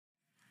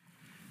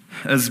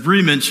As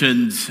Bree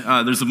mentioned,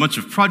 there's a bunch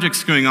of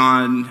projects going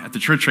on at the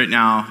church right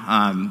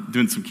now,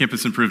 doing some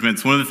campus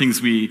improvements. One of the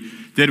things we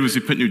did was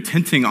we put new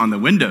tinting on the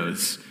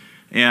windows,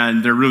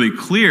 and they're really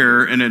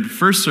clear. And in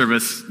first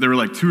service, there were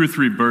like 2 or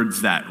 3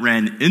 birds that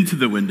ran into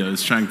the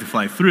windows trying to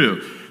fly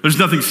through. There's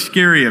nothing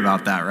scary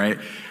about that, right?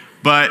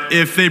 But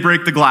if they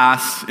break the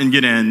glass and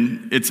get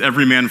in, it's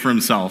every man for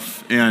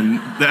himself. And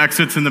the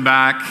exit's in the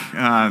back.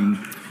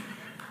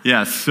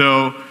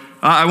 So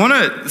I want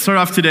to start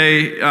off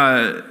today.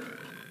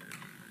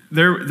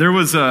 There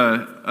was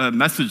a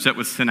message that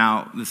was sent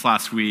out this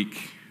last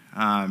week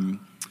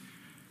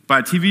by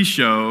a TV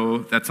show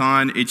that's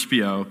on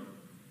HBO.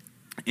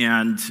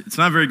 And it's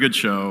not a very good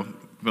show,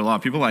 but a lot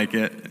of people like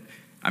it.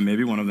 I may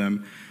be one of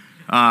them.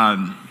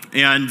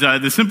 And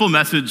the simple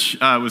message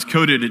was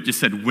coded. It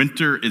just said,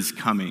 "Winter is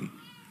coming."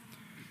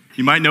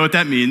 You might know what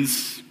that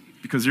means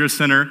because you're a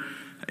sinner.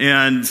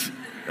 And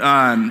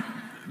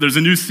there's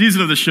a new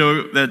season of the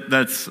show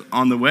that's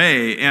on the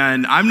way.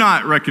 And I'm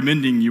not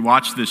recommending you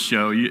watch this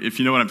show if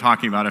you know what I'm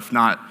talking about. If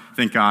not,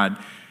 thank God.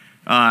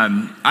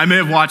 I may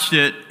have watched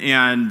it,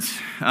 and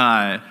it's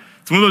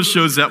one of those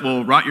shows that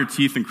will rot your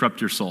teeth and corrupt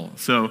your soul.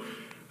 So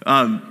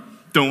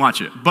don't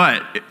watch it.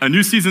 But a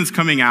new season's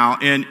coming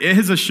out, and it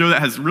is a show that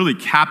has really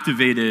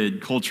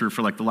captivated culture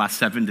for like the last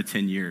 7 to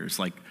 10 years.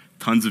 Like,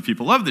 tons of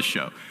people love this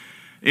show.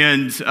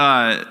 And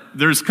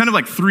there's kind of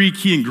like 3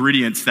 key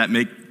ingredients that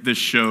make this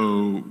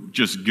show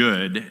just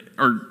good,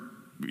 or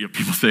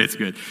people say it's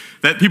good,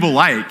 that people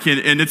like.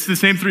 And it's the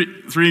same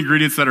three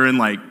ingredients that are in,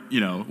 like,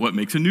 what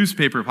makes a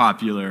newspaper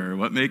popular,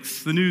 what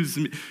makes the news.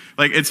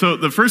 And so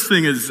the first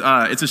thing is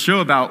it's a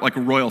show about like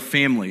a royal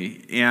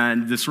family.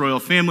 And this royal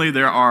family,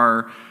 there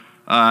are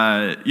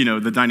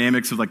the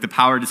dynamics of like the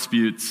power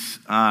disputes.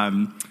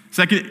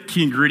 Second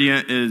key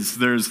ingredient is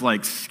there's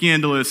like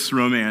scandalous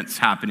romance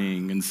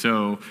happening. And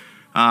so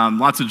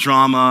lots of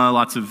drama,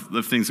 lots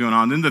of things going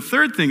on. Then the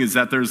third thing is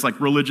that there's like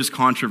religious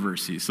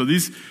controversy. So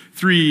these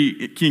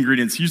 3 key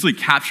ingredients usually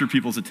capture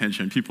people's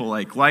attention. People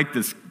like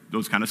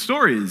those kind of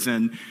stories.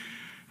 And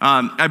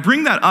I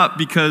bring that up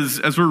because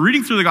as we're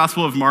reading through the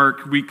Gospel of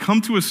Mark, we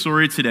come to a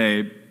story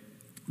today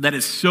that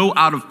is so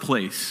out of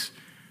place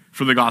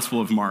for the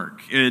Gospel of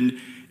Mark. And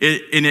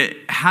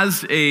it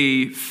has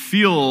a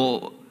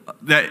feel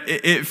that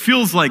it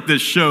feels like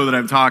this show that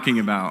I'm talking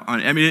about.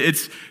 I mean,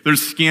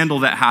 there's scandal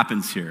that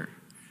happens here.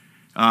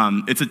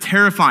 It's a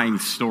terrifying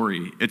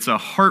story. It's a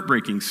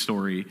heartbreaking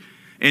story.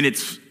 And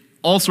it's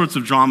all sorts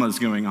of dramas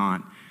going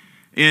on.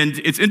 And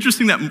it's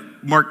interesting that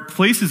Mark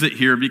places it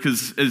here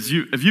because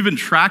if you've been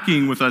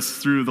tracking with us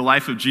through the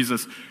life of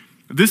Jesus,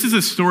 this is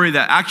a story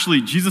that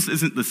actually Jesus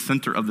isn't the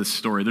center of this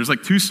story. There's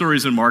like 2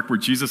 stories in Mark where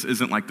Jesus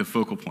isn't like the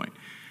focal point.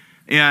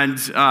 And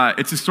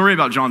it's a story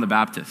about John the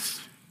Baptist.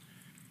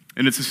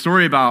 And it's a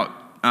story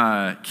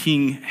about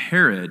King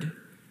Herod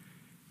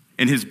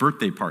and his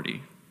birthday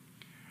party.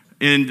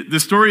 And the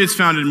story is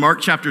found in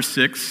Mark chapter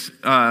 6,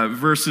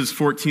 verses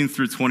 14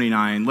 through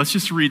 29. Let's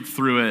just read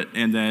through it,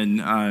 and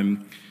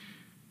then,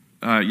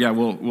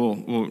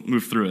 we'll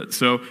move through it.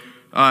 So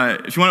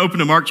if you want to open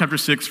to Mark chapter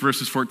 6,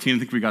 verses 14, I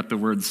think we got the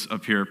words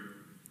up here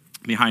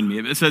behind me.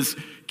 It says,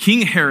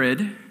 "King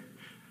Herod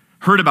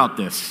heard about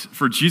this,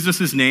 for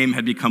Jesus' name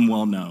had become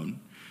well known."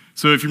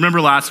 So if you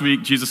remember last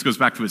week, Jesus goes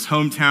back to his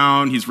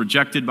hometown. He's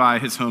rejected by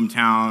his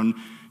hometown.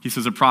 He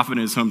says a prophet in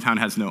his hometown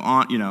has no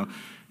aunt,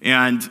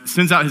 and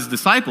sends out his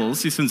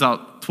disciples. He sends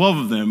out 12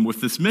 of them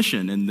with this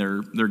mission, and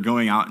they're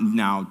going out and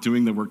now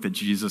doing the work that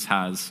Jesus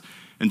has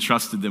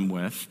entrusted them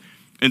with.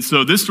 And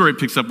so this story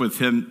picks up with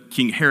him,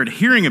 King Herod,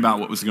 hearing about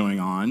what was going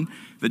on,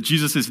 that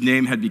Jesus'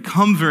 name had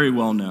become very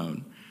well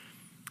known.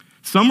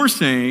 Some were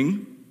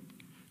saying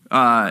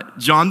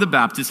John the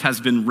Baptist has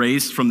been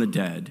raised from the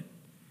dead,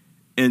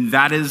 and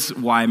that is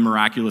why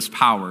miraculous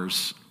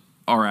powers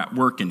are at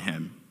work in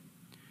him.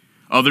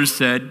 Others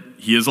said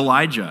he is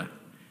Elijah,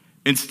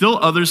 and still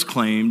others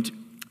claimed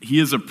he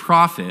is a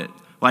prophet,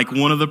 like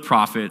one of the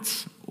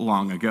prophets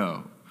long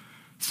ago.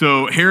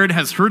 So Herod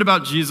has heard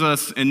about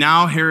Jesus, and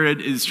now Herod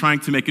is trying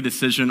to make a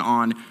decision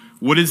on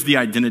what is the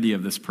identity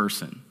of this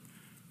person.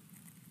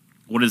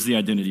 What is the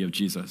identity of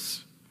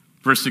Jesus?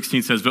 Verse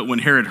 16 says, "But when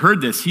Herod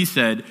heard this, he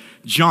said,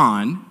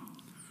 'John,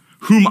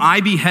 whom I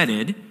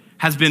beheaded,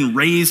 has been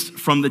raised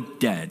from the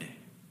dead.'"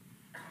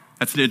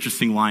 That's an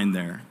interesting line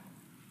there.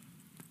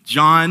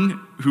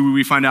 John, who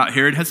we find out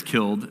Herod has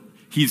killed,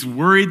 he's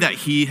worried that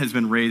he has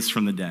been raised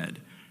from the dead.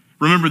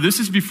 Remember, this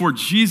is before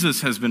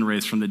Jesus has been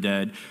raised from the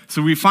dead.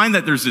 So we find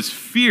that there's this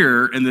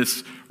fear in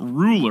this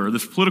ruler,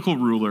 this political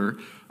ruler,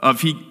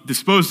 of he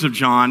disposed of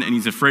John and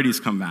he's afraid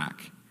he's come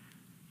back.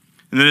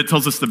 And then it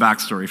tells us the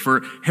backstory.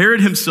 For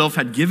Herod himself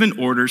had given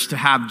orders to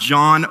have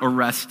John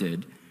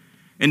arrested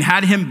and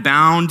had him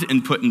bound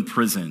and put in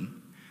prison.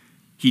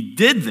 He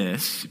did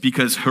this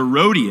because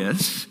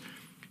Herodias,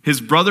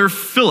 his brother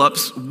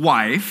Philip's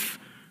wife,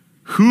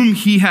 whom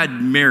he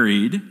had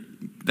married,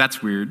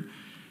 that's weird,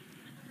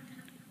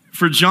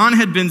 for John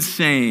had been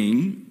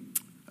saying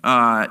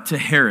to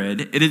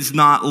Herod, "It is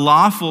not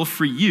lawful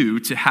for you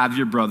to have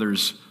your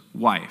brother's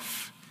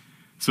wife."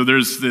 So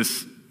there's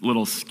this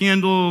little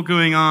scandal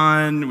going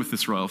on with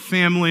this royal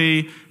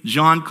family.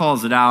 John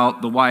calls it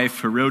out. The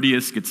wife,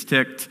 Herodias, gets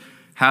ticked,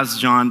 has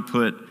John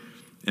put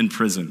in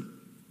prison.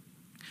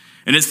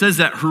 And it says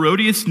that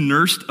Herodias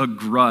nursed a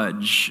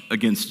grudge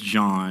against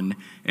John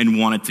and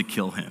wanted to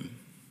kill him.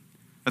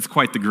 That's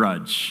quite the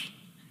grudge.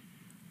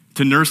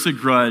 To nurse a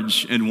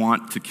grudge and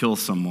want to kill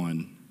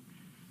someone.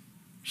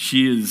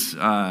 She is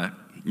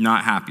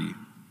not happy.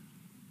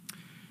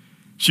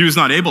 She was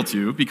not able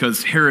to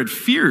because Herod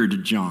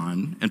feared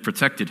John and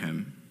protected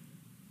him,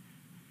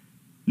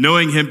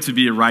 knowing him to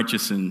be a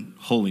righteous and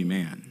holy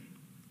man.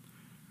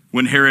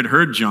 When Herod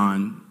heard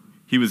John,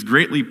 he was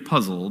greatly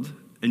puzzled,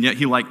 and yet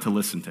he liked to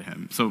listen to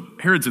him. So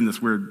Herod's in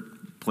this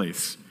weird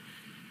place.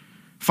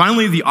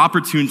 Finally, the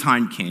opportune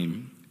time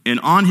came, and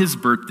on his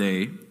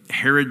birthday,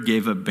 Herod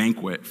gave a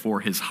banquet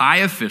for his high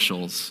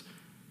officials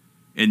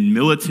and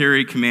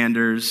military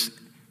commanders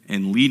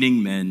and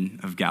leading men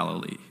of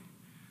Galilee.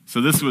 So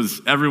this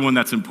was, everyone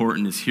that's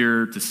important is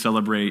here to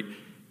celebrate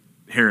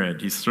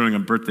Herod. He's throwing a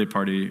birthday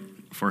party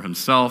for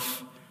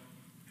himself,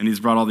 and he's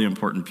brought all the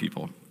important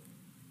people.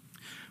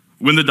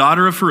 When the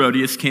daughter of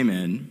Herodias came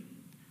in,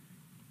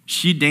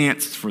 she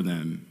danced for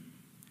them,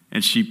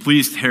 and she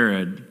pleased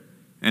Herod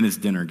and his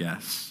dinner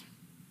guests.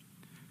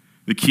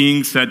 The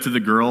king said to the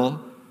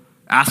girl,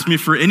 "Ask me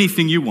for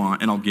anything you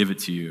want, and I'll give it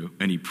to you."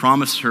 And he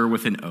promised her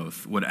with an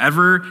oath,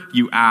 "Whatever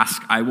you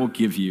ask, I will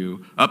give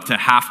you, up to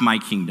half my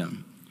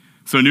kingdom."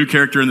 So a new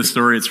character in the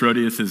story, it's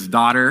Herodias'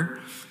 daughter,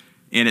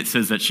 and it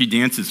says that she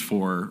dances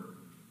for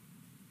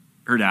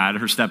her dad,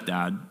 her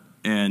stepdad,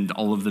 and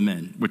all of the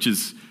men,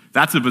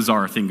 that's a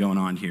bizarre thing going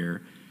on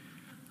here.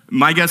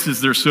 My guess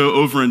is they're so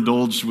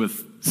overindulged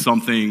with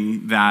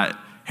something that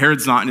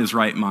Herod's not in his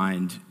right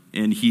mind,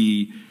 and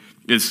he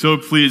is so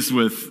pleased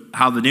with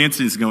how the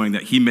dancing is going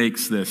that he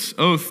makes this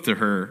oath to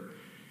her.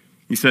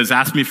 He says,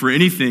 "Ask me for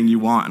anything you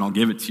want, and I'll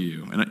give it to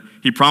you." And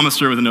he promised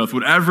her with an oath,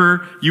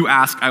 "Whatever you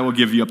ask, I will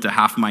give you up to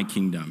half my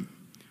kingdom."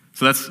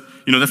 So that's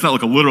not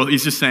like a literal,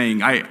 he's just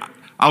saying,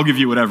 I'll give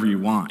you whatever you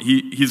want.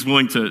 He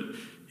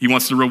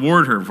wants to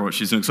reward her for what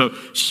she's doing. So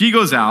she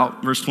goes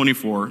out, verse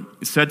 24,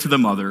 said to the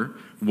mother,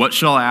 "What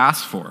shall I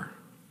ask for?"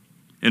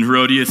 And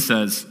Herodias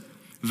says,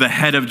 "The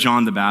head of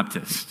John the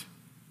Baptist."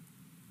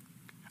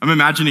 I'm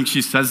imagining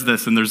she says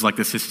this and there's like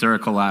this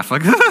hysterical laugh,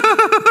 like,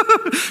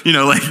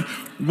 like,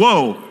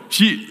 whoa.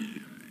 She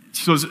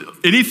says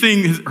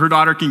anything her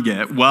daughter can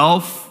get,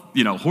 wealth,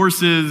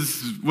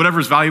 horses,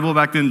 whatever's valuable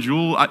back then,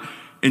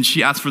 and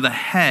she asks for the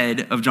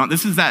head of John.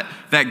 This is that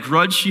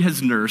grudge she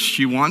has nursed.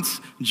 She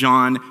wants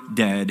John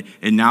dead,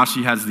 and now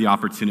she has the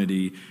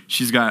opportunity.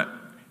 She's got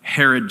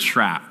Herod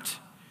trapped.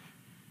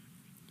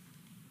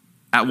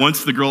 At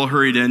once the girl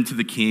hurried in to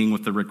the king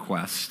with the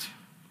request.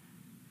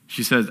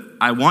 She says,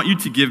 "I want you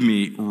to give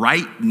me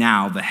right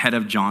now the head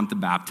of John the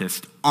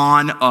Baptist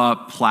on a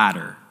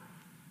platter."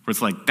 Where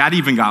it's like, that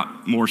even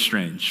got more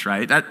strange,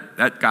 right?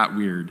 That got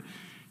weird.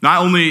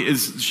 Not only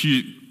is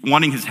she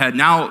wanting his head,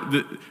 now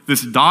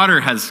this daughter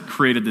has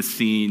created this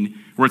scene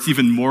where it's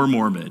even more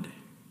morbid.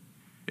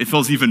 It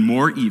feels even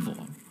more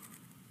evil.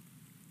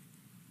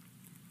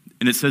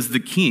 And it says the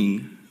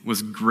king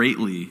was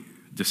greatly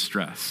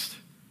distressed.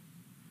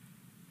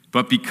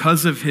 But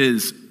because of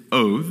his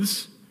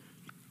oaths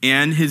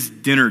and his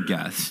dinner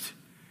guest,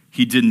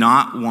 he did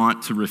not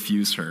want to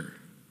refuse her.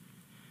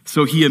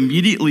 So he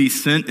immediately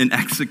sent an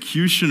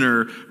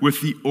executioner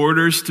with the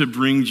orders to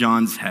bring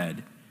John's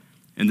head.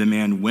 And the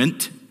man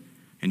went,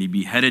 and he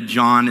beheaded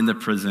John in the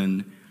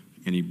prison,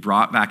 and he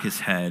brought back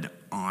his head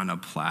on a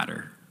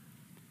platter.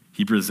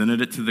 He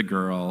presented it to the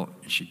girl,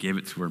 and she gave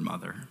it to her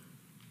mother.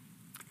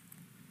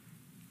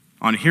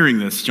 On hearing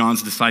this,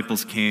 John's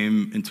disciples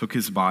came and took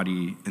his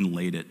body and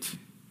laid it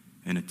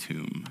in a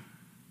tomb.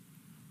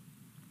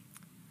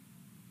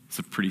 It's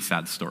a pretty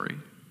sad story.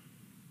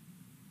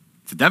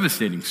 It's a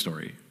devastating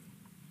story.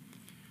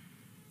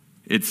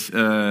 It's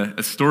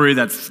a story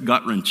that's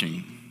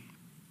gut-wrenching.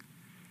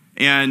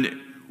 And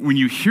when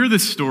you hear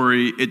this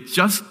story, it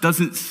just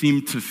doesn't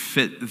seem to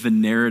fit the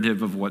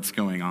narrative of what's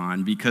going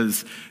on,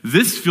 because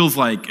this feels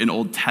like an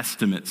Old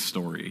Testament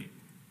story,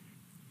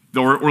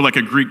 or like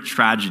a Greek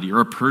tragedy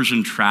or a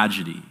Persian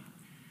tragedy.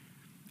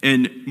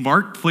 And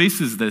Mark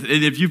places this,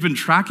 and if you've been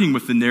tracking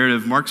with the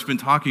narrative, Mark's been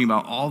talking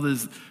about all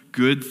these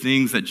good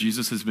things that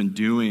Jesus has been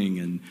doing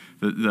and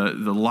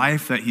the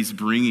life that he's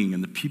bringing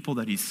and the people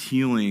that he's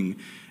healing.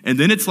 And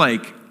then it's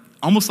like,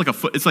 almost like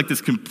it's like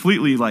this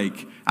completely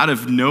like out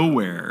of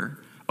nowhere,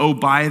 oh,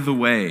 by the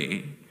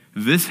way,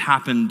 this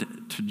happened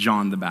to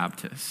John the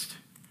Baptist.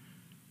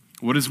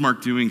 What is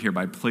Mark doing here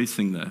by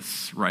placing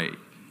this right,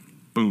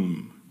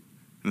 boom,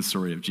 in the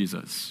story of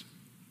Jesus?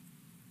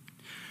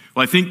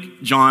 Well, I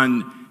think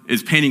John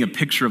is painting a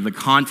picture of the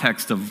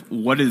context of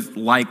what is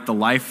like the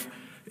life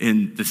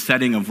in the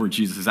setting of where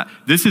Jesus is at.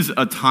 This is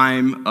a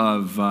time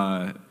of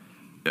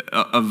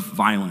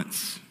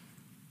violence.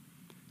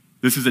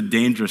 This is a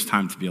dangerous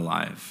time to be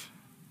alive.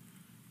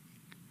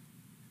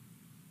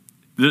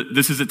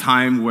 This is a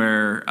time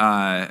where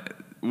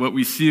what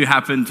we see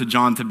happen to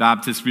John the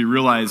Baptist, we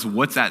realize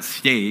what's at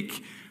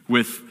stake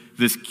with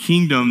this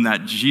kingdom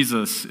that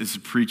Jesus is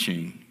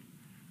preaching.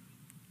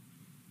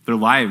 Their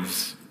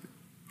lives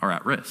are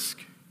at risk.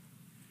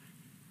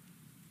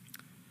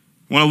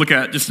 I want to look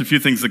at just a few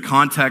things, the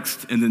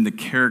context and then the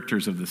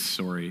characters of this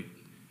story.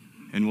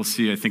 And we'll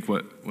see, I think,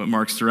 what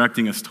Mark's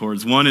directing us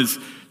towards. One is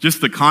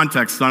just the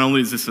context. Not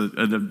only is this a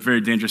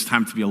very dangerous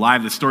time to be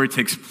alive, the story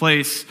takes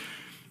place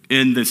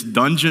in this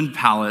dungeon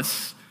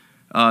palace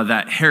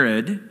that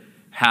Herod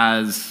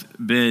has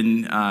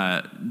been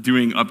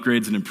doing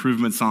upgrades and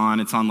improvements on.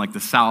 It's on like the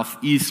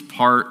southeast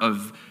part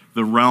of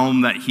the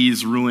realm that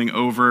he's ruling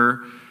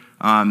over.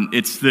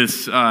 It's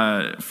this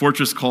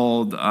fortress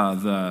called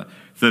the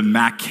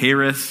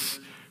Machaerus,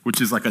 which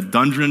is like a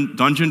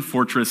dungeon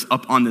fortress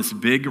up on this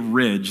big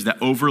ridge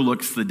that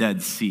overlooks the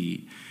Dead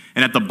Sea.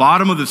 And at the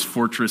bottom of this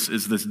fortress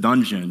is this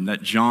dungeon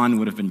that John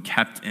would have been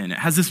kept in. It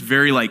has this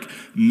very like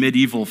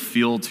medieval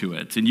feel to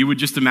it. And you would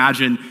just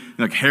imagine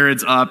like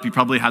Herod's up, he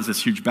probably has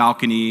this huge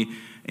balcony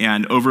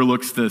and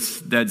overlooks this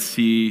Dead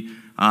Sea.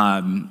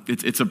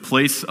 It's a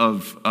place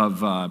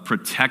of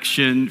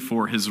protection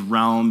for his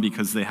realm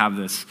because they have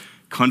this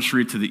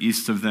country to the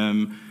east of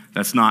them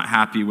that's not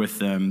happy with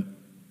them.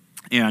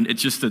 And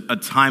it's just a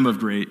time of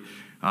great,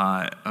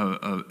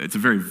 it's a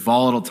very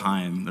volatile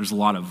time. There's a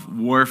lot of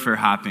warfare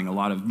happening, a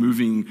lot of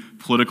moving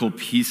political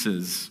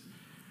pieces.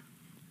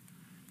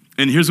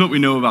 And here's what we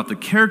know about the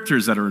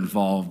characters that are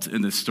involved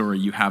in this story.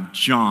 You have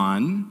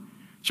John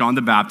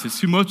the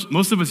Baptist, who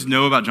most of us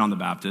know about John the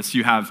Baptist.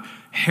 You have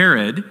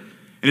Herod,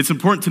 and it's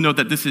important to note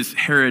that this is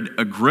Herod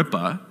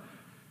Agrippa,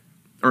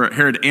 or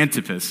Herod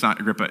Antipas, not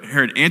Agrippa,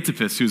 Herod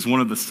Antipas, who's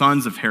one of the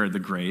sons of Herod the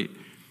Great.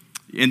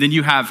 And then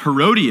you have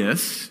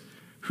Herodias,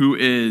 who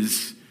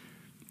is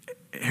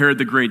Herod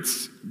the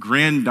Great's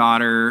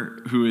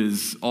granddaughter, who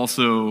is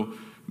also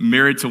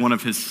married to one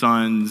of his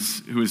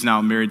sons, who is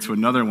now married to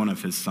another one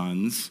of his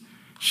sons.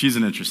 She's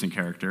an interesting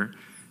character.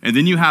 And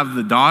then you have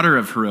the daughter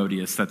of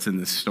Herodias that's in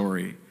this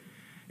story.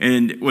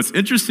 And what's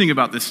interesting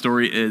about this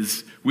story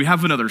is we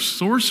have another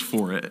source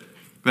for it.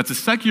 That's a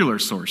secular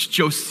source.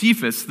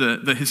 Josephus,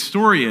 the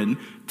historian,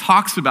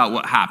 talks about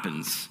what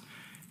happens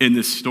in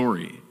this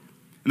story.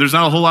 And there's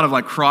not a whole lot of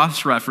like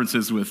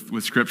cross-references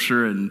with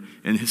scripture and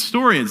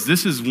historians.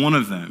 This is one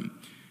of them.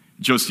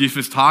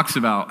 Josephus talks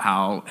about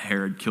how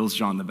Herod kills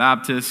John the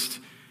Baptist,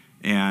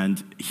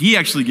 and he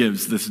actually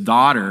gives this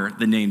daughter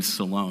the name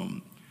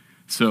Salome.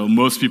 So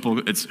most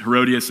people, it's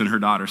Herodias and her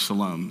daughter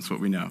Salome is what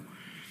we know.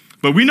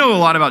 But we know a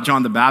lot about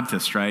John the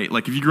Baptist, right?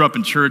 Like if you grew up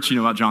in church, you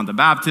know about John the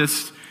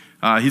Baptist.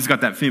 He's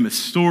got that famous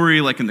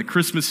story, like in the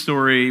Christmas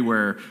story,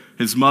 where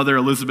his mother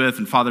Elizabeth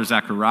and father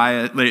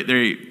Zechariah,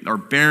 they are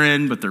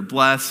barren, but they're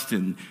blessed,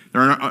 and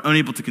they're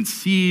unable to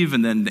conceive,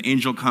 and then the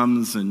angel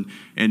comes, and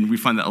we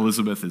find that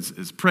Elizabeth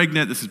is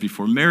pregnant. This is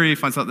before Mary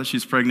finds out that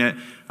she's pregnant.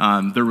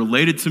 They're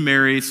related to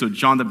Mary, so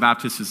John the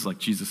Baptist is like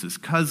Jesus'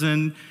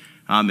 cousin.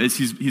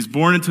 He's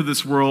born into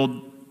this world,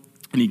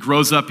 and he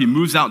grows up, he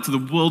moves out to the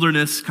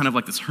wilderness, kind of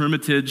like this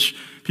hermitage.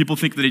 People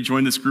think that he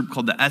joined this group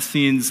called the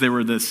Essenes. They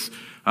were this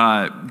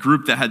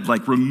group that had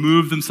like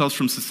removed themselves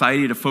from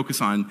society to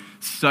focus on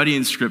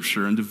studying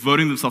scripture and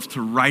devoting themselves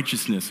to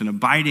righteousness and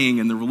abiding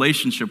in the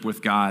relationship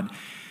with God.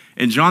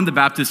 And John the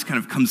Baptist kind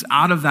of comes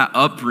out of that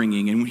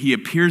upbringing, and when he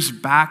appears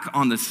back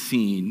on the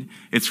scene,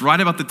 it's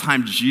right about the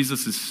time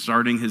Jesus is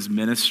starting his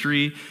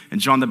ministry, and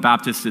John the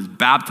Baptist is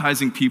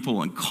baptizing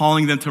people and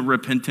calling them to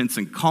repentance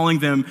and calling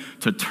them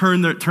to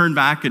turn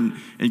back and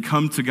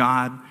come to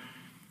God.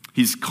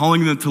 He's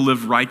calling them to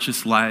live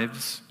righteous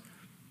lives.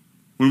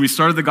 When we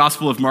started the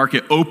Gospel of Mark,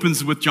 it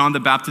opens with John the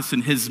Baptist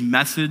and his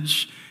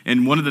message.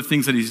 And one of the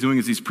things that he's doing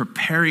is he's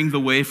preparing the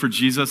way for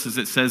Jesus, as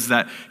it says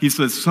that he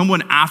says,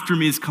 someone after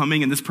me is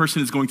coming, and this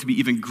person is going to be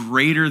even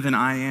greater than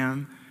I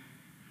am.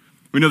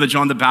 We know that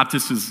John the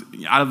Baptist is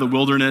out of the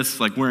wilderness,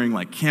 like wearing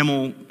like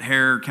camel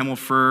hair, camel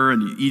fur,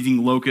 and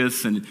eating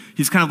locusts. And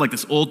he's kind of like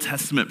this Old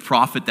Testament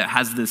prophet that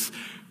has this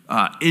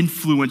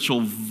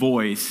influential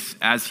voice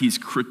as he's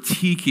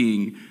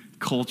critiquing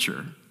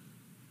culture.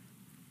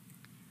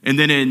 And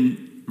then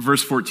in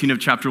verse 14 of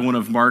chapter 1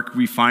 of Mark,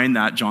 we find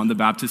that John the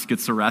Baptist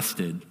gets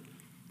arrested,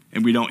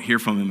 and we don't hear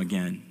from him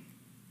again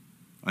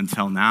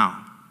until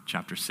now,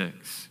 chapter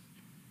 6.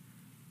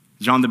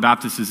 John the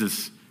Baptist is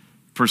this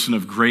person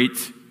of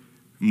great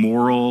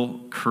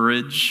moral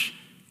courage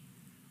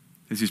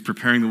as he's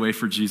preparing the way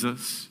for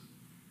Jesus.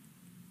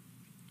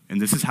 And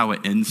this is how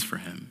it ends for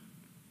him.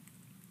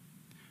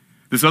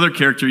 This other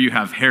character, you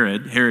have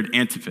Herod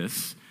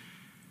Antipas.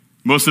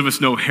 Most of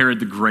us know Herod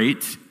the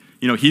Great.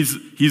 You know,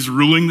 he's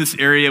ruling this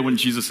area when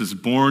Jesus is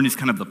born. He's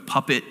kind of the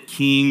puppet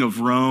king of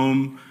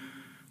Rome,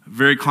 a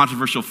very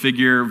controversial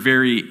figure,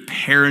 very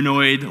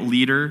paranoid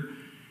leader.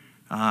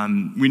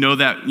 We know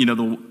that, you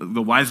know,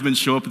 the wise men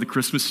show up at the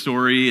Christmas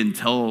story and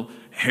tell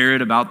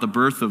Herod about the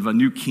birth of a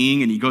new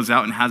king, and he goes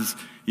out and has,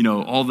 you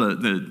know, all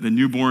the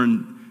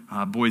newborn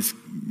boys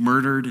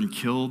murdered and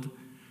killed.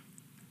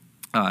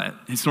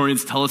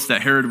 Historians tell us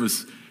that Herod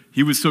was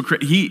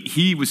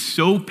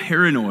so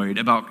paranoid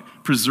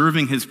about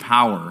preserving his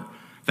power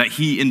that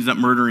he ended up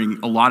murdering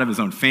a lot of his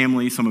own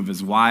family, some of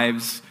his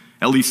wives,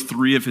 at least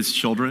 3 of his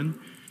children.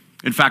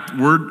 In fact,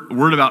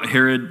 word about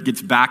Herod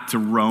gets back to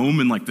Rome,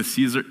 and like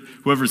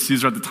whoever's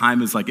Caesar at the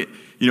time is like,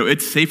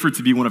 it's safer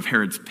to be one of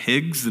Herod's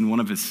pigs than one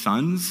of his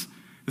sons.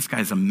 This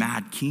guy is a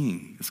mad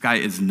king. This guy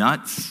is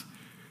nuts.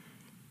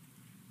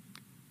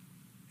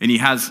 And he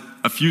has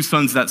a few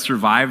sons that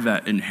survive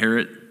that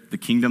inherit the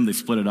kingdom. They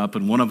split it up,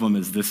 and one of them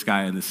is this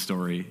guy in this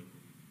story,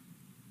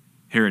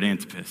 Herod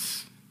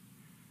Antipas.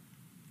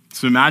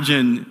 So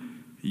imagine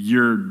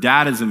your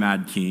dad is a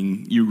mad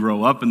king. You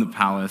grow up in the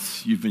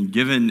palace. You've been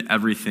given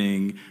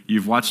everything.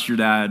 You've watched your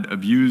dad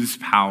abuse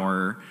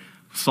power,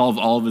 solve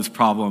all of his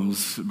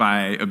problems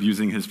by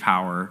abusing his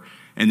power,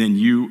 and then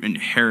you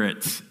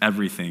inherit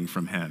everything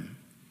from him.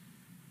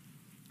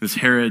 This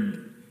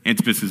Herod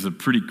Antipas is a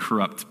pretty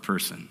corrupt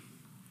person.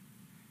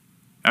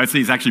 I would say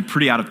he's actually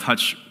pretty out of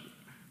touch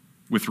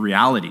with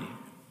reality.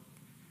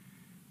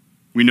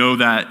 We know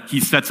that he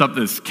sets up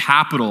this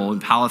capital in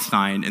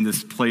Palestine, in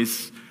this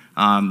place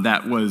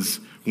that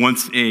was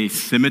once a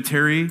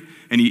cemetery,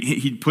 and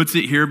he puts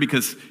it here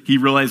because he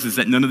realizes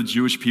that none of the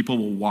Jewish people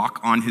will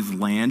walk on his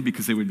land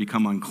because they would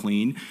become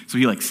unclean. So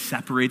he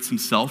separates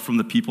himself from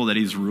the people that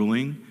he's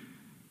ruling.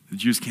 The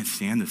Jews can't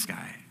stand this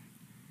guy.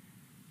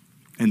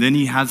 And then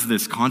he has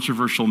this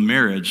controversial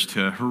marriage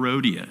to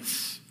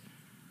Herodias.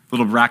 A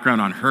little background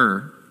on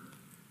her.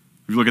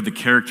 If you look at the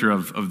character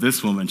of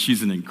this woman,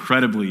 she's an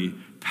incredibly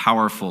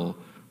powerful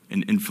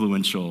and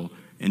influential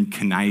and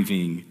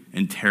conniving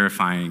and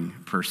terrifying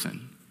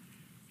person.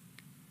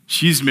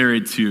 She's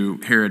married to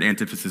Herod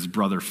Antipas'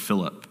 brother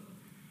Philip.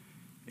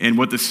 And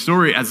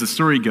as the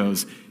story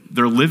goes,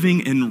 they're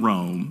living in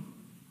Rome,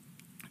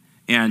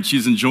 and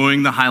she's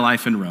enjoying the high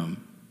life in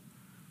Rome.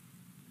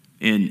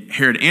 And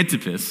Herod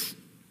Antipas,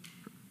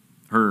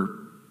 her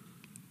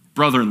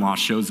brother-in-law,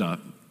 shows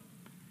up.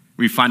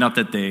 We find out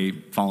that they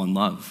fall in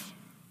love.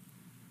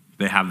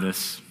 They have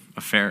this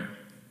affair.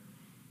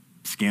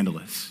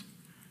 Scandalous.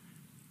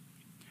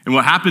 And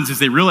what happens is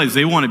they realize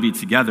they want to be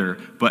together,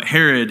 but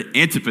Herod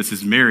Antipas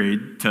is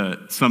married to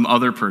some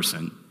other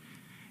person,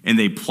 and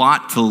they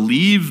plot to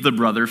leave the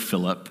brother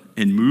Philip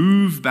and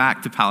move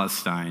back to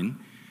Palestine,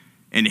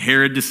 and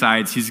Herod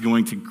decides he's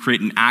going to create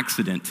an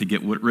accident to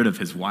get rid of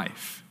his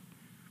wife.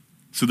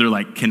 So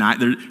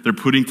they're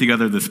putting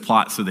together this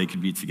plot so they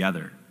could be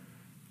together.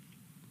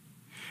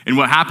 And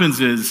what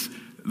happens is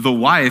the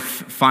wife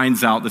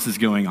finds out this is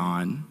going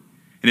on,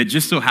 and it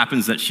just so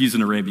happens that she's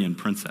an Arabian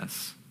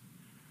princess.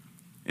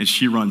 And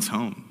she runs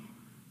home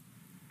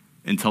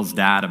and tells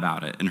dad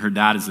about it. And her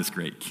dad is this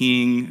great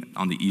king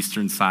on the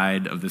eastern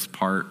side of this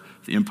part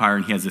of the empire,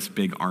 and he has this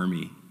big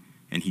army,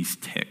 and he's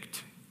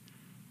ticked.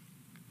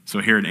 So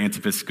Herod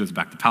Antipas goes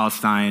back to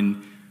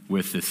Palestine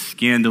with this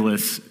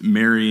scandalous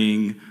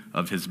marrying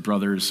of his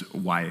brother's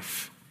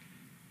wife.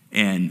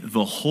 And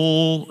the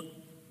whole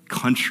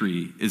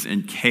country is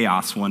in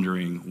chaos,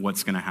 wondering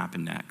what's going to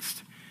happen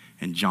next.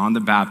 And John the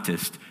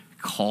Baptist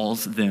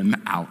calls them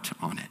out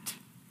on it.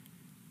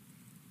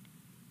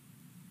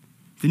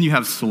 Then you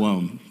have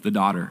Salome, the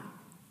daughter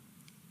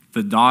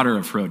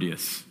of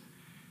Herodias.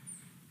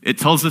 It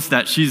tells us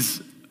that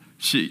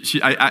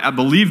I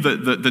believe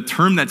that the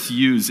term that's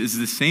used is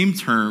the same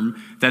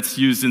term that's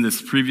used in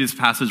this previous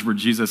passage where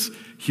Jesus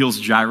heals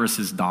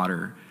Jairus'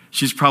 daughter.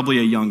 She's probably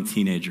a young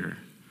teenager.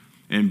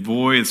 And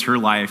boy, is her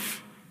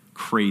life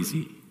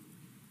crazy.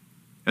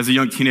 As a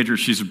young teenager,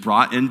 she's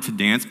brought in to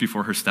dance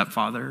before her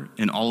stepfather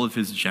and all of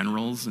his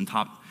generals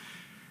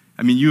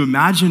and you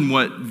imagine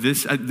what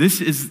this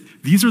is.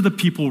 These are the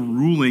people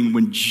ruling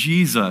when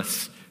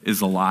Jesus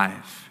is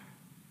alive.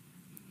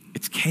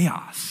 It's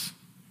chaos.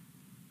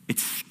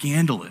 It's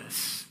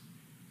scandalous.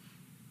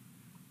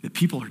 The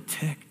people are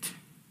ticked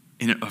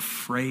and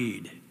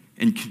afraid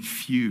and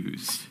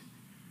confused.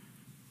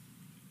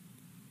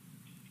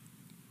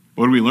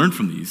 What do we learn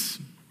from these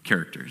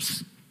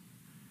characters?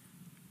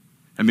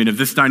 If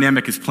this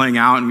dynamic is playing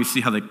out and we see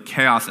how the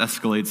chaos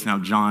escalates now,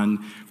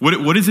 John,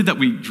 what is it that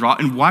we draw?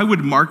 And why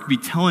would Mark be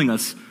telling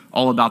us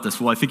all about this?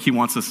 Well, I think he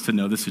wants us to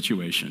know the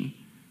situation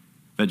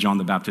that John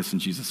the Baptist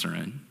and Jesus are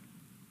in.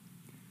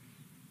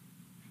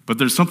 But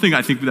there's something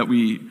I think that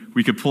we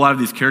could pull out of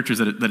these characters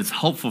that is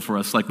helpful for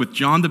us. Like with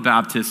John the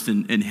Baptist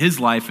and his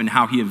life and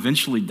how he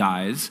eventually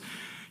dies,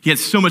 he has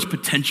so much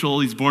potential.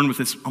 He's born with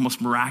this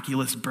almost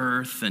miraculous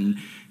birth, and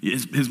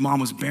his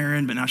mom was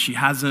barren, but now she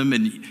has him,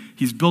 and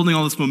he's building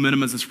all this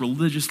momentum as this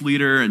religious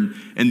leader, and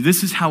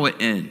this is how it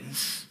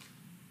ends.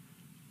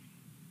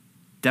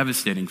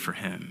 Devastating for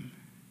him.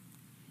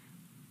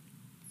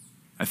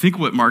 I think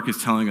what Mark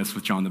is telling us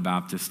with John the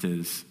Baptist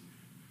is,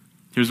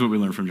 here's what we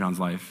learn from John's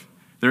life.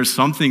 There are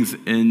some things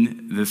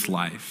in this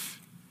life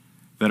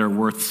that are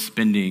worth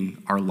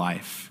spending our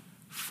life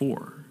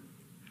for.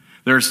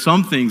 There are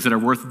some things that are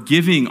worth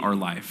giving our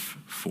life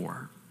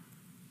for.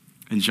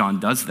 And John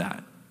does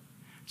that.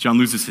 John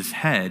loses his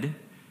head,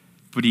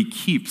 but he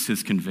keeps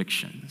his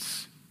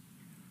convictions.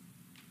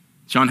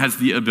 John has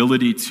the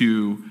ability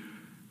to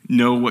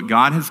know what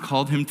God has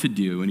called him to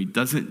do, and he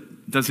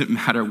doesn't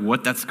matter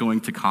what that's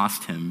going to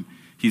cost him,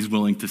 he's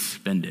willing to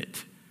spend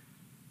it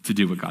to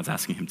do what God's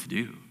asking him to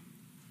do.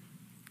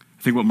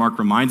 I think what Mark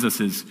reminds us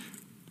is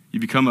you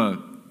become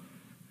a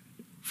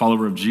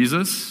follower of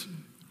Jesus.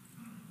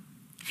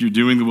 If you're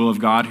doing the will of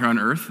God here on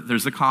earth,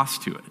 there's a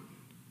cost to it.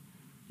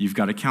 You've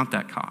got to count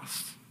that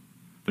cost.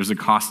 There's a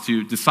cost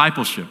to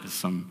discipleship, as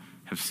some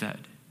have said.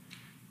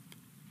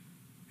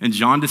 And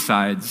John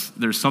decides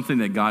there's something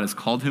that God has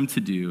called him to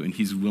do, and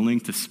he's willing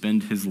to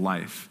spend his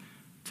life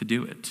to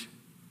do it.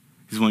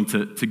 He's willing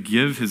to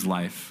give his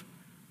life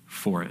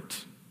for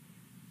it.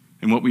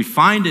 And what we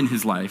find in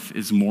his life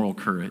is moral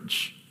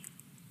courage.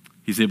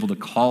 He's able to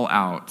call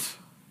out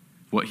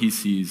what he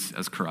sees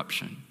as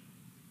corruption.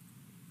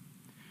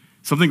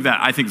 Something that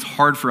I think is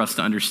hard for us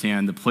to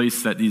understand, the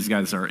place that these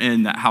guys are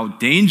in, that how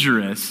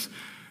dangerous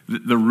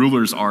the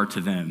rulers are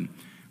to them.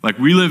 Like,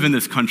 we live in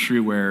this country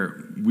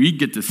where we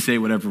get to say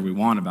whatever we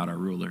want about our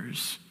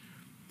rulers.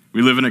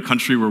 We live in a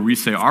country where we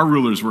say our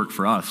rulers work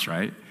for us,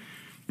 right?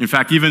 In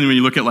fact, even when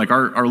you look at like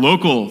our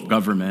local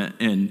government,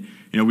 and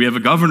we have a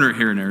governor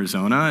here in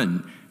Arizona,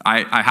 and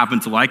I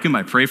happen to like him.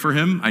 I pray for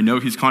him. I know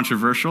he's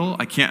controversial.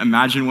 I can't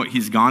imagine what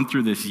he's gone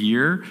through this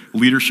year.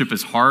 Leadership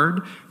is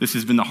hard. This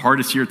has been the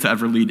hardest year to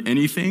ever lead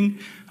anything.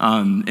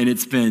 And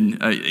it's been,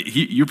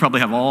 you probably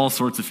have all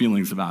sorts of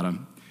feelings about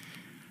him.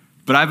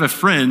 But I have a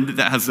friend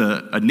that has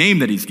a name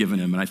that he's given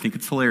him, and I think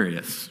it's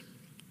hilarious.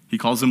 He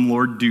calls him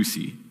Lord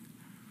Ducey.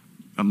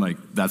 I'm like,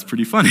 that's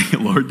pretty funny,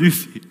 Lord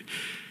Ducey.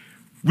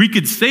 We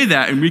could say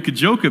that, and we could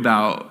joke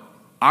about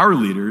our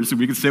leaders, and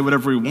we can say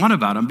whatever we want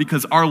about them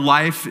because our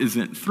life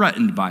isn't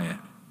threatened by it,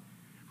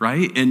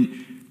 right?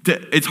 And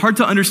it's hard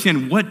to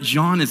understand what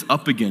John is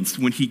up against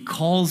when he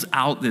calls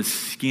out this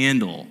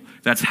scandal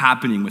that's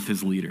happening with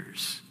his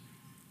leaders.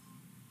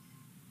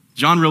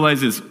 John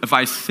realizes if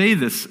I say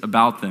this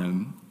about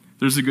them,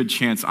 there's a good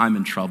chance I'm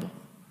in trouble.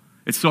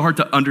 It's so hard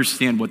to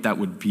understand what that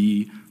would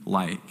be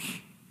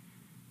like.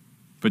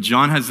 But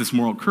John has this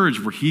moral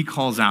courage where he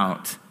calls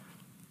out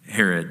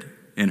Herod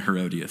and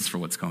Herodias for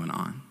what's going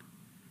on.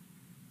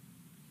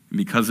 And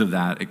because of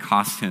that, it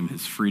costs him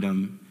his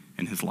freedom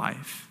and his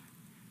life.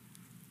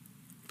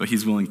 But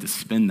he's willing to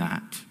spend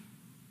that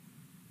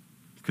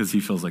because he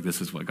feels like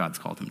this is what God's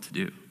called him to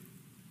do.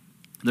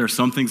 There are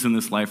some things in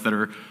this life that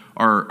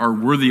are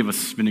worthy of us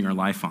spending our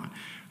life on.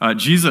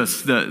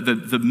 Jesus,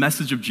 the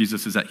message of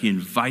Jesus is that he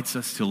invites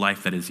us to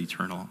life that is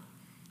eternal.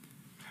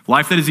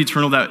 Life that is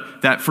eternal,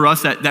 that for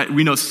us, that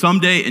we know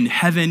someday in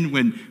heaven,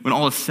 when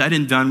all is said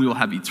and done, we will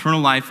have eternal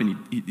life and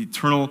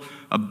eternal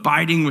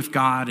abiding with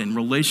God and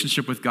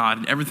relationship with God,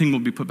 and everything will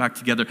be put back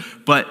together.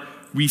 But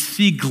we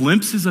see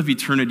glimpses of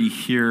eternity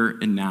here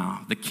and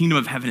now. The kingdom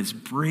of heaven is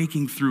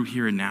breaking through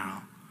here and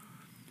now.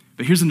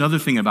 But here's another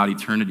thing about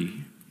eternity.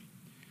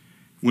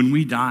 When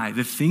we die,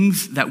 the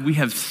things that we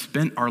have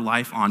spent our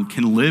life on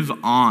can live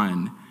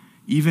on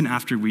even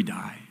after we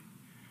die.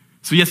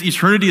 So yes,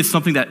 eternity is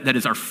something that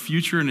is our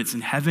future and it's in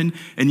heaven,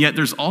 and yet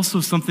there's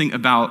also something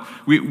about,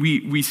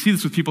 we see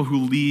this with people who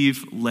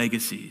leave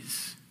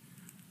legacies.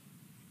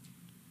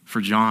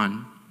 For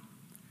John,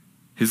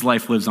 his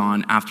life lives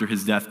on after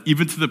his death,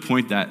 even to the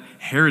point that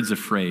Herod's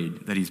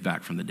afraid that he's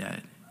back from the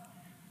dead.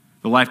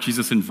 The life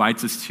Jesus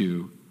invites us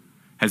to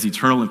has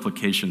eternal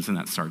implications, and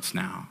that starts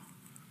now.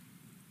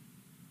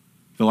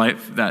 The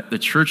life that the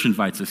church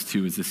invites us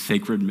to is a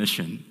sacred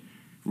mission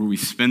where we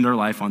spend our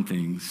life on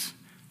things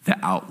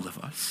that outlive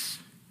us.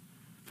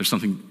 There's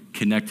something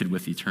connected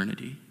with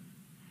eternity.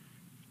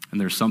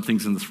 And there's some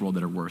things in this world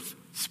that are worth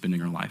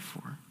spending our life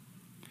for.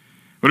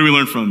 What do we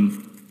learn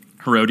from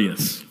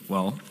Herodias?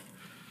 Well,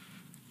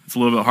 it's a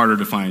little bit harder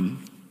to find.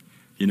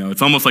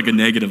 It's almost like a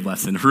negative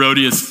lesson.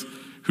 Herodias,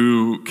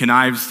 who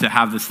connives to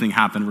have this thing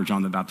happen where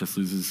John the Baptist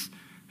loses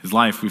his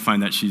life, we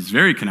find that she's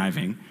very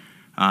conniving,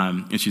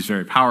 and she's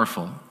very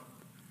powerful.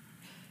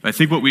 But I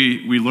think what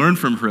we learn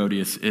from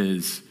Herodias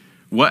is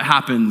what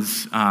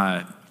happens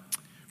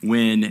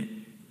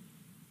when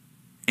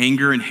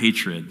anger and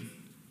hatred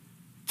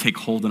take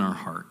hold in our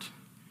heart.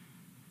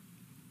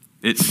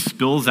 It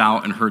spills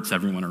out and hurts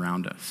everyone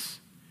around us.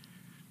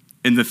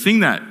 And the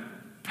thing that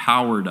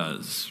power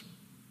does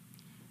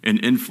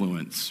and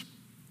influence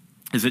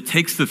is it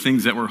takes the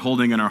things that we're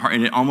holding in our heart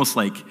and it almost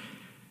like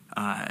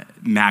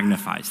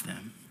magnifies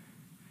them.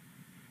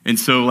 And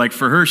so like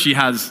for her, she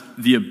has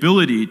the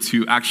ability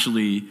to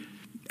actually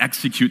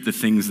execute the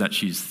things that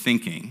she's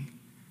thinking.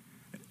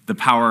 The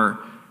power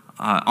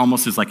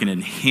almost is like an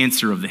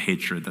enhancer of the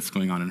hatred that's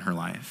going on in her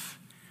life.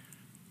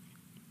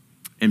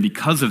 And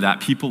because of that,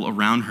 people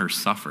around her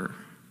suffer.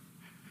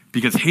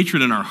 Because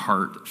hatred in our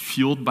heart,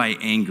 fueled by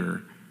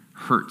anger,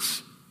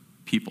 hurts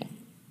people.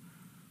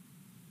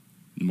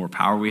 The more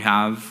power we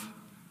have,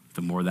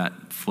 the more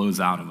that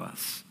flows out of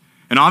us.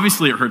 And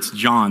obviously it hurts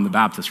John the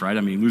Baptist, right? I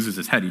mean, he loses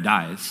his head, he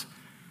dies.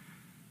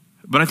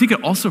 But I think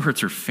it also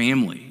hurts her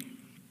family.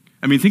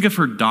 I mean, think of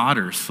her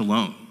daughter,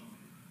 Salome.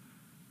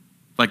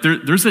 Like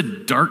there's a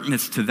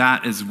darkness to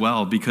that as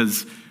well,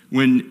 because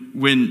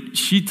when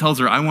she tells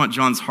her, I want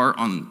John's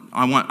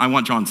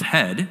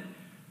head,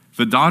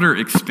 the daughter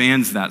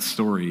expands that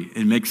story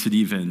and makes it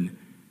even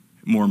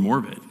more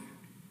morbid.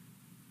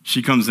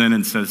 She comes in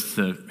and says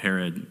to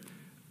Herod,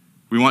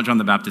 We want John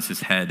the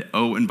Baptist's head.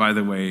 Oh, and by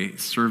the way,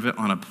 serve it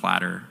on a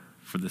platter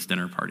for this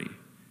dinner party.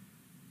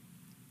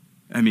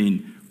 I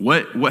mean,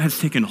 what has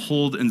taken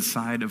hold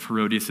inside of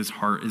Herodias'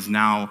 heart is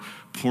now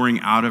pouring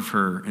out of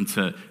her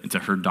into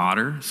her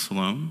daughter,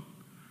 Salome.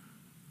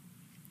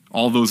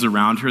 All those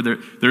around her,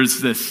 there's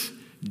this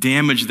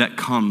damage that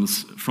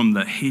comes from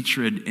the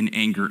hatred and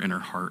anger in her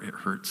heart. It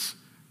hurts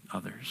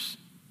others.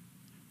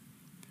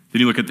 Then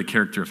you look at the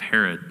character of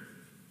Herod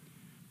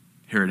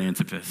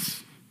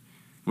Antipas.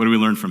 What do we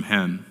learn from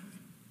him?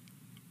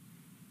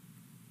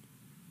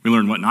 We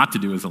learn what not to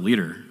do as a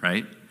leader,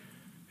 right?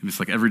 It's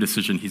like every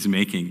decision he's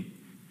making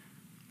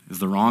is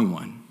the wrong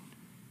one.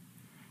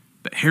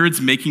 But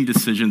Herod's making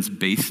decisions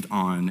based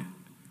on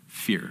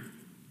fear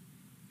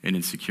and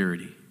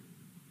insecurity.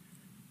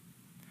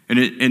 And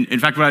in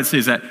fact, what I'd say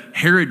is that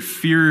Herod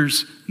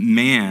fears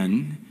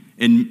man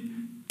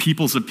and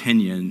people's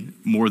opinion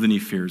more than he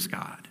fears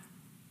God.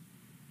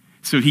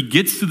 So he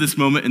gets to this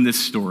moment in this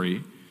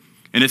story,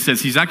 and it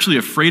says he's actually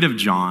afraid of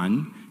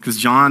John, because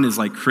John is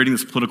like creating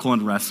this political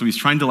unrest. So he's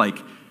trying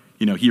to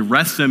he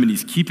arrests him and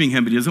he's keeping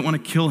him, but he doesn't want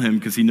to kill him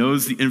because he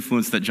knows the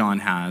influence that John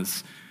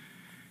has.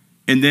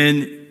 And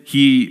then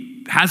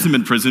he has him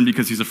in prison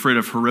because he's afraid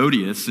of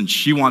Herodias, and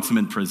she wants him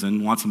in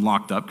prison, wants him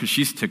locked up because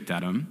she's ticked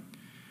at him.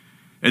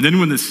 And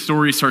then when this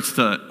story starts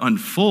to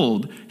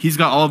unfold, he's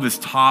got all of his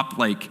top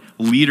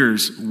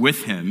leaders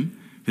with him,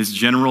 his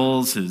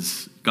generals,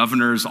 his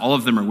governors, all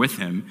of them are with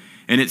him.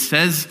 And it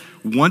says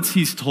once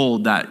he's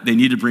told that they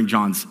need to bring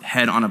John's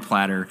head on a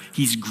platter,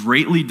 he's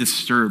greatly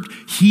disturbed.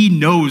 He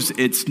knows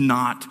it's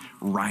not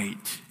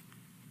right.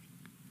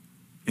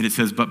 And it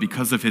says, but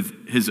because of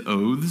his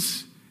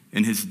oaths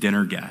and his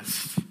dinner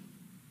guests,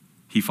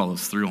 he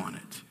follows through on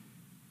it.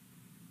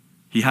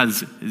 He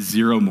has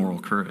zero moral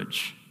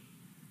courage.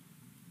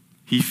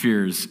 He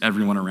fears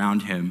everyone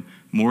around him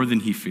more than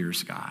he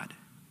fears God.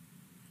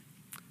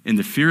 And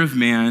the fear of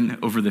man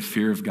over the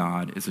fear of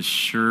God is a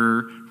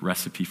sure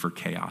recipe for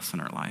chaos in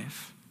our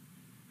life.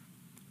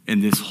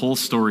 And this whole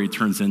story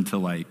turns into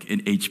an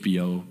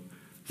HBO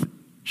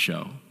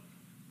show.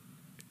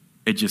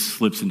 It just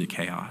slips into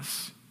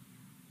chaos.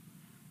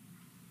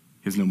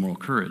 He has no moral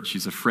courage.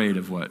 He's afraid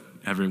of what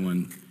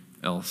everyone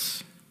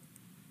else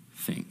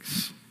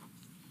thinks.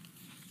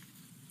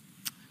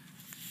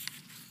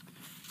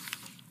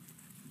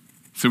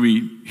 So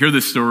we hear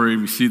this story,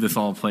 we see this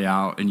all play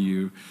out, and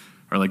you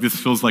are like, this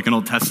feels like an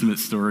Old Testament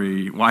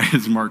story. Why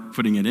is Mark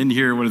putting it in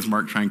here? What is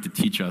Mark trying to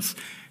teach us?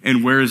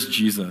 And where is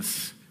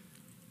Jesus?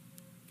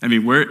 I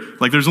mean,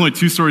 there's only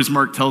two stories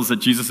Mark tells that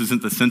Jesus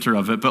isn't the center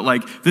of it, but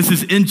this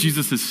is in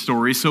Jesus'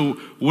 story. So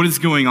what is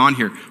going on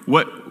here?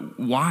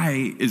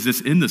 Why is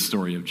this in the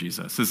story of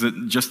Jesus? Is it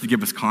just to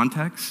give us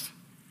context?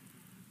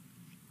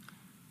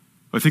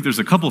 I think there's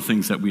a couple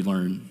things that we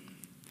learn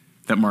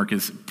that Mark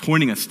is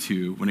pointing us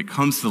to when it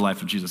comes to the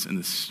life of Jesus in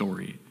this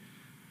story.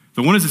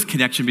 The one is this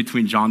connection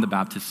between John the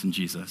Baptist and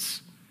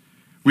Jesus.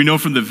 We know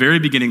from the very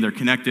beginning they're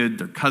connected,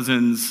 they're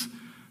cousins.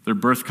 Their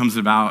birth comes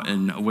about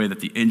in a way that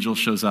the angel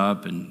shows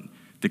up and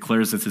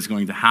declares this is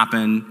going to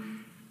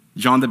happen.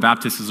 John the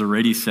Baptist has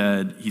already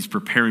said he's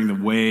preparing the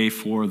way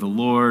for the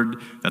Lord,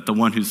 that the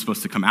one who's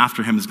supposed to come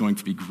after him is going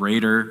to be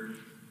greater.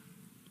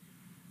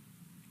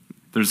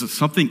 There's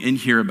something in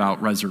here about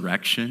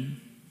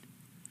resurrection.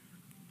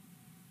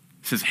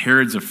 It says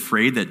Herod's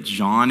afraid that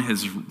John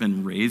has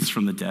been raised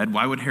from the dead.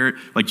 Why would Herod,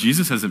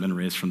 Jesus hasn't been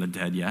raised from the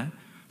dead yet.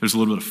 There's a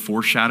little bit of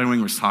foreshadowing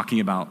where it's talking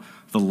about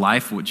the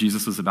life, what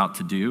Jesus is about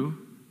to do.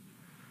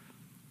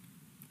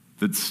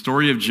 The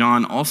story of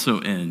John also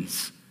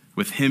ends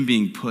with him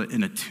being put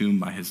in a tomb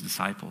by his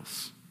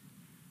disciples.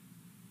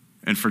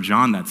 And for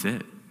John, that's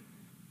it.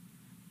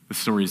 The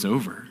story's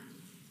over.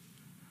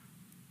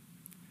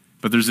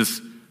 But there's this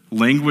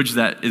language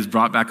that is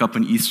brought back up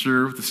in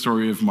Easter, the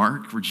story of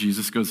Mark, where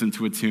Jesus goes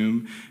into a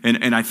tomb.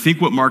 And I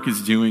think what Mark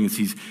is doing is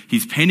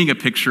he's painting a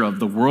picture of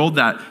the world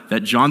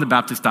that John the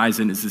Baptist dies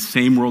in is the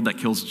same world that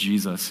kills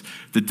Jesus.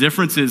 The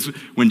difference is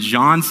when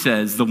John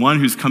says, the one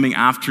who's coming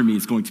after me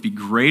is going to be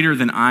greater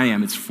than I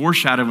am, it's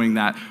foreshadowing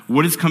that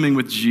what is coming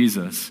with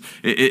Jesus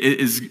it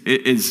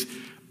is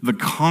the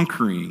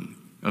conquering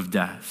of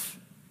death.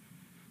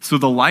 So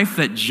the life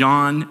that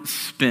John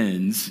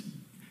spends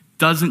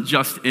doesn't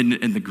just end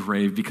in the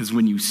grave, because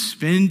when you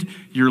spend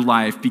your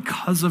life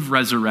because of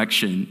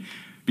resurrection,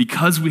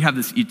 because we have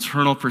this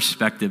eternal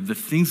perspective, the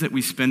things that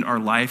we spend our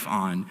life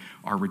on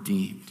are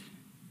redeemed.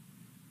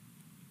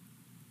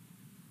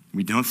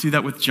 We don't see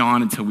that with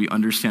John until we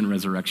understand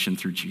resurrection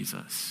through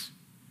Jesus.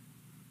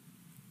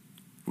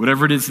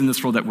 Whatever it is in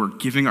this world that we're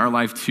giving our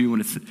life to,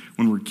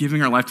 when we're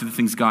giving our life to the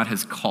things God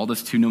has called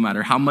us to, no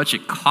matter how much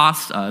it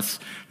costs us,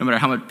 no matter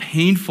how much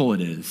painful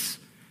it is,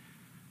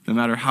 no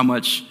matter how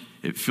much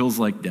it feels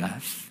like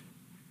death,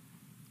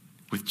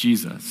 with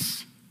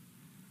Jesus,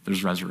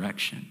 there's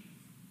resurrection.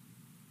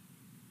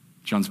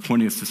 John's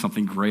pointing us to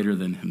something greater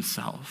than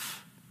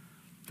himself.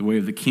 The way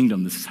of the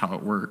kingdom, this is how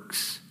it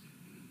works.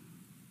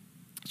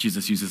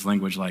 Jesus uses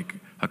language like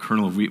a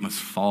kernel of wheat must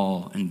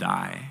fall and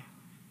die.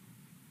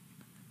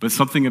 but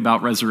something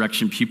about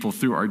resurrection people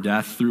through our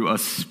death, through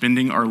us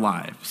spending our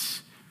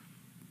lives,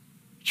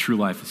 true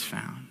life is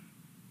found.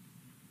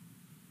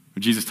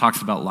 When Jesus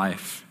talks about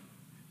life,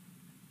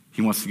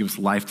 he wants to give us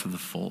life to the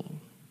full.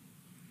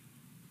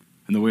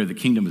 And the way of the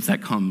kingdom is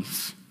that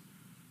comes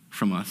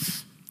from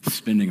us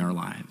spending our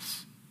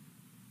lives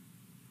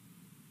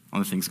on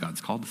the things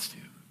God's called us to.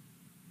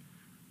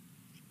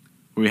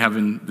 What we have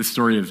in the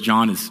story of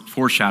John is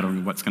foreshadowing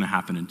of what's going to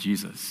happen in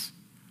Jesus.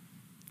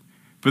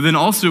 But then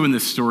also in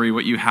this story,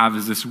 what you have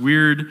is this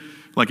weird,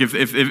 like if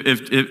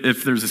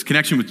there's this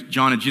connection with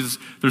John and Jesus,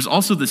 there's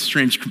also this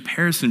strange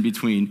comparison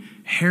between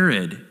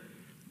Herod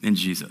and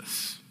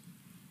Jesus.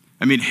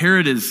 I mean,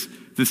 Herod is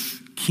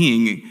this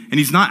king, and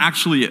he's not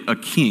actually a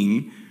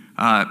king.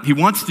 He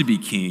wants to be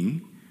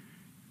king.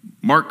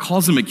 Mark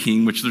calls him a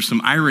king, which there's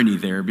some irony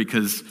there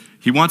because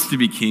he wants to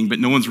be king, but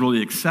no one's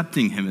really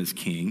accepting him as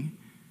king.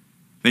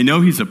 They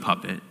know he's a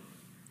puppet,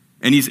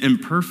 and he's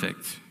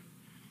imperfect.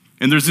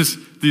 And there's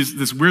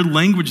this weird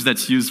language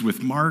that's used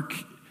with Mark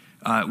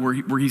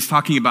where he's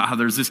talking about how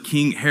there's this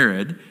king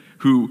Herod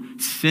who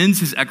sends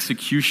his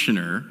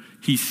executioner,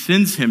 he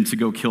sends him to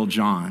go kill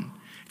John.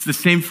 It's the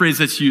same phrase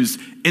that's used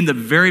in the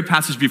very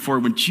passage before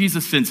when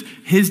Jesus sends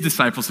his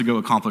disciples to go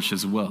accomplish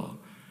his will.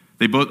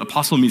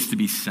 Apostle means to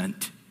be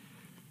sent.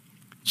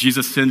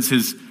 Jesus sends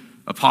his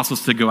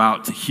apostles to go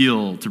out to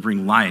heal, to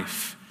bring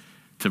life,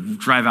 to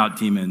drive out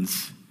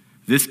demons.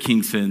 This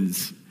king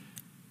sends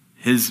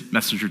his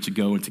messenger to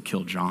go and to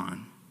kill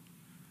John.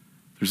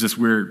 There's this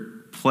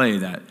weird play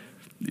that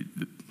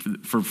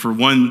for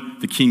one,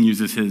 the king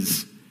uses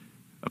his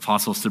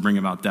apostles to bring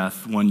about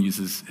death. One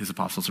uses his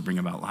apostles to bring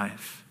about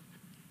life.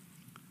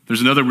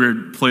 There's another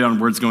weird play on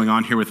words going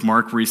on here with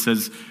Mark where he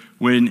says,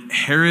 when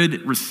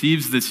Herod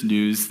receives this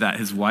news that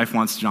his wife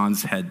wants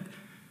John's head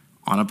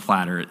on a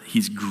platter,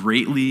 he's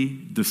greatly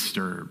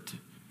disturbed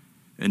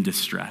and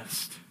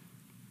distressed.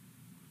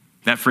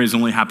 That phrase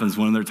only happens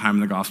one other time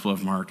in the Gospel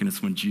of Mark, and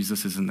it's when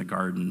Jesus is in the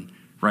garden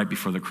right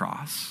before the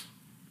cross.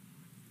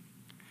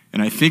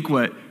 And I think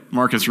what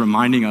Mark is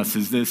reminding us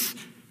is this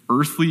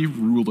earthly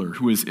ruler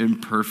who is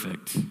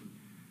imperfect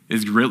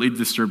is greatly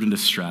disturbed and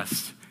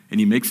distressed, and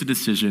he makes a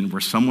decision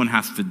where someone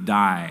has to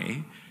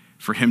die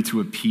for him to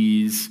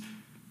appease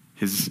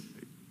his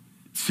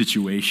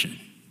situation.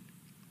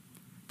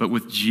 But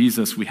with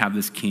Jesus, we have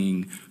this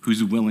king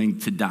who's willing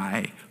to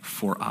die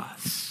for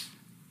us.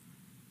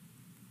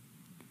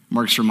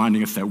 Mark's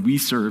reminding us that we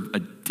serve a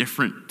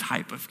different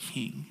type of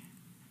king.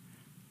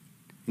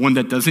 One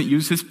that doesn't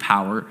use his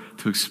power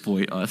to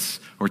exploit us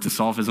or to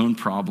solve his own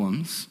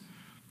problems.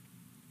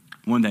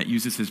 One that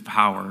uses his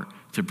power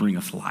to bring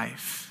us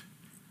life,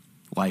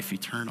 life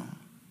eternal.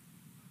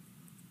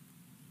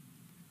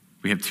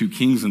 We have two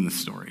kings in this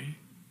story.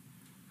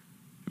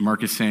 And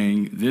Mark is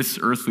saying this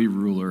earthly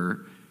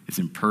ruler is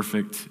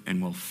imperfect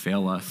and will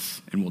fail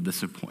us and will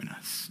disappoint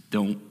us.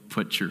 Don't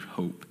put your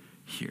hope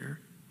here.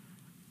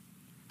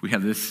 We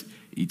have this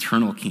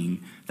eternal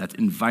king that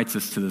invites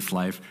us to this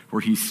life where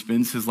he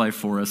spends his life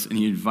for us and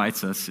he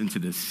invites us into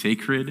this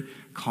sacred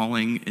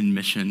calling and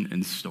mission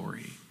and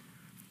story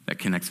that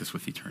connects us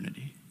with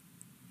eternity.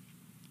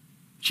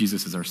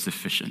 Jesus is our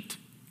sufficient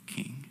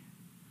king.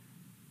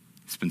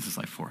 He spends his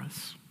life for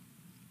us.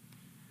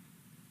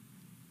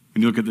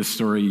 When you look at this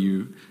story,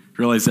 you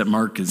realize that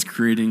Mark is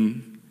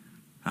creating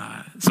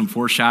some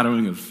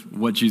foreshadowing of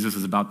what Jesus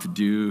is about to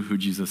do, who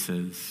Jesus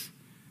is.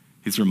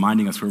 He's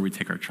reminding us where we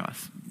take our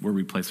trust, where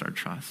we place our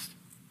trust.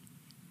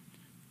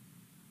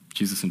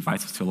 Jesus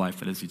invites us to a life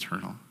that is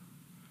eternal.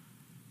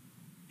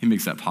 He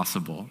makes that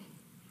possible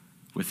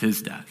with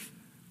his death.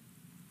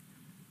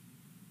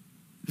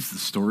 This is the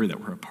story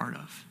that we're a part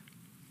of.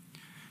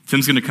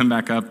 Tim's going to come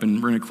back up, and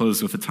we're going to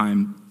close with a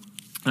time.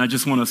 And I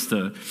just want us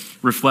to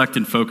reflect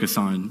and focus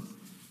on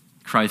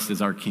Christ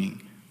as our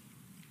King.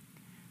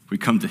 We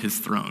come to his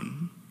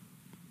throne.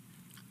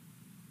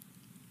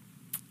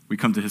 We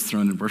come to his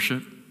throne in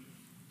worship,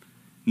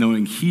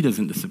 knowing he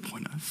doesn't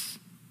disappoint us.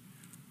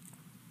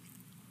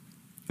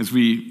 As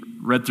we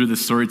read through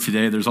this story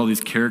today, there's all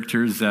these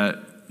characters that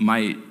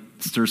might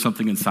stir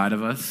something inside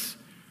of us.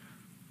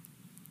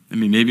 I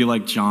mean, maybe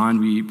like John,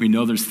 we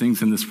know there's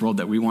things in this world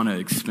that we want to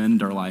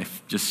expend our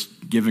life,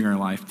 just giving our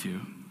life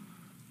to.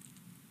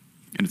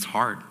 And it's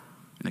hard,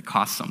 and it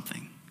costs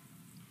something.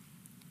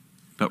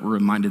 But we're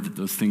reminded that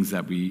those things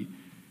that we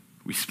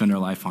spend our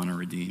life on are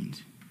redeemed.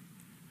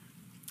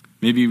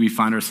 Maybe we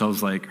find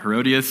ourselves like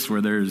Herodias, where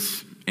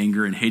there's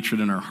anger and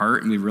hatred in our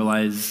heart, and we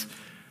realize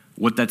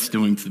what that's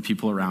doing to the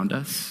people around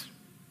us.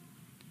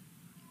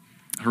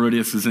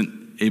 Herodias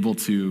isn't able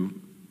to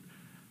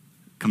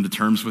come to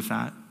terms with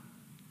that.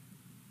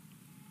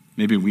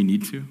 Maybe we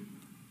need to.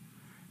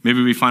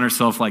 Maybe we find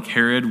ourselves like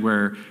Herod,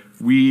 where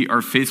we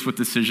are faced with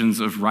decisions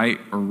of right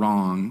or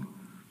wrong,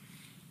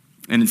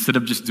 and instead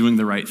of just doing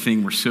the right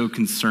thing, we're so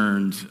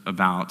concerned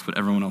about what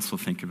everyone else will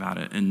think about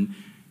it. And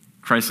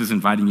Christ is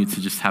inviting you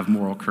to just have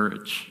moral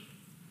courage.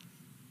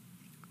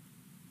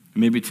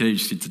 Maybe today you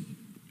just need to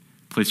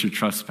place your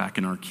trust back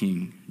in our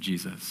King,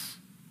 Jesus.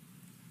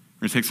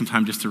 We're going to take some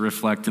time just to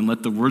reflect and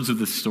let the words of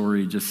this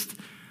story just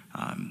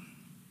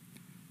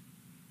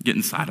get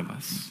inside of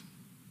us,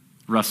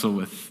 wrestle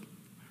with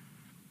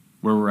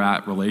where we're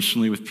at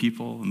relationally with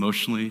people,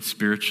 emotionally,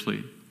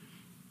 spiritually.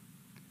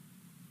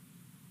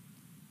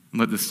 And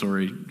let this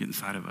story get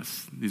inside of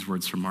us, these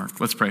words from Mark.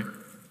 Let's pray.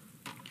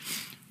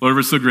 Lord,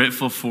 we're so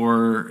grateful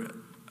for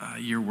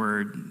your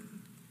word,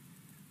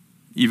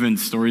 even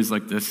stories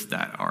like this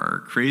that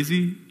are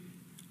crazy.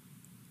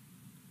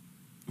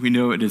 We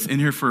know it is in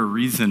here for a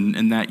reason,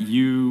 and that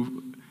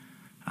you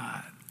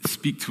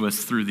speak to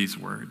us through these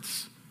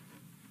words.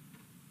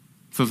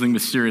 Something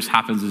mysterious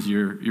happens as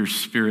your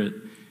spirit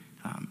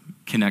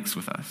connects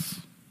with us.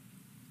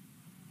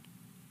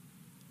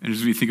 And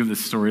as we think of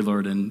this story,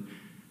 Lord, and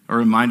are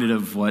reminded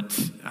of what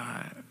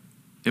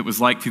it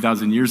was like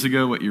 2,000 years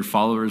ago, what your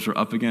followers were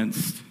up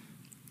against,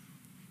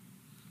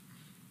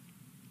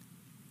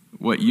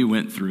 what you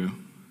went through.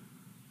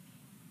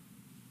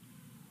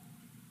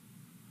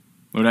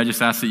 Lord, I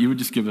just ask that you would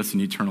just give us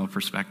an eternal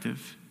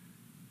perspective,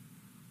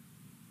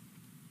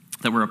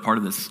 that we're a part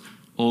of this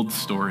old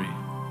story.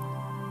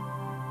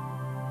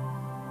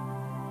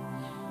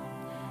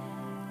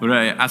 Lord,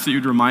 I ask that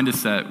you'd remind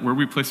us that where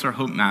we place our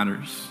hope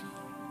matters,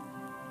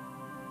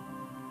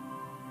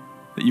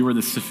 that you are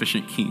the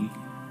sufficient King,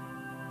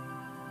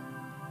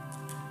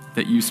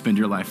 that you spend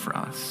your life for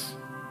us.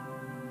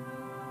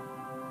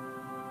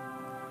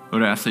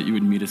 Lord, I ask that you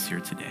would meet us here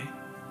today.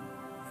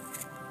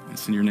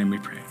 It's in your name we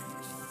pray.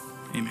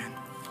 Amen.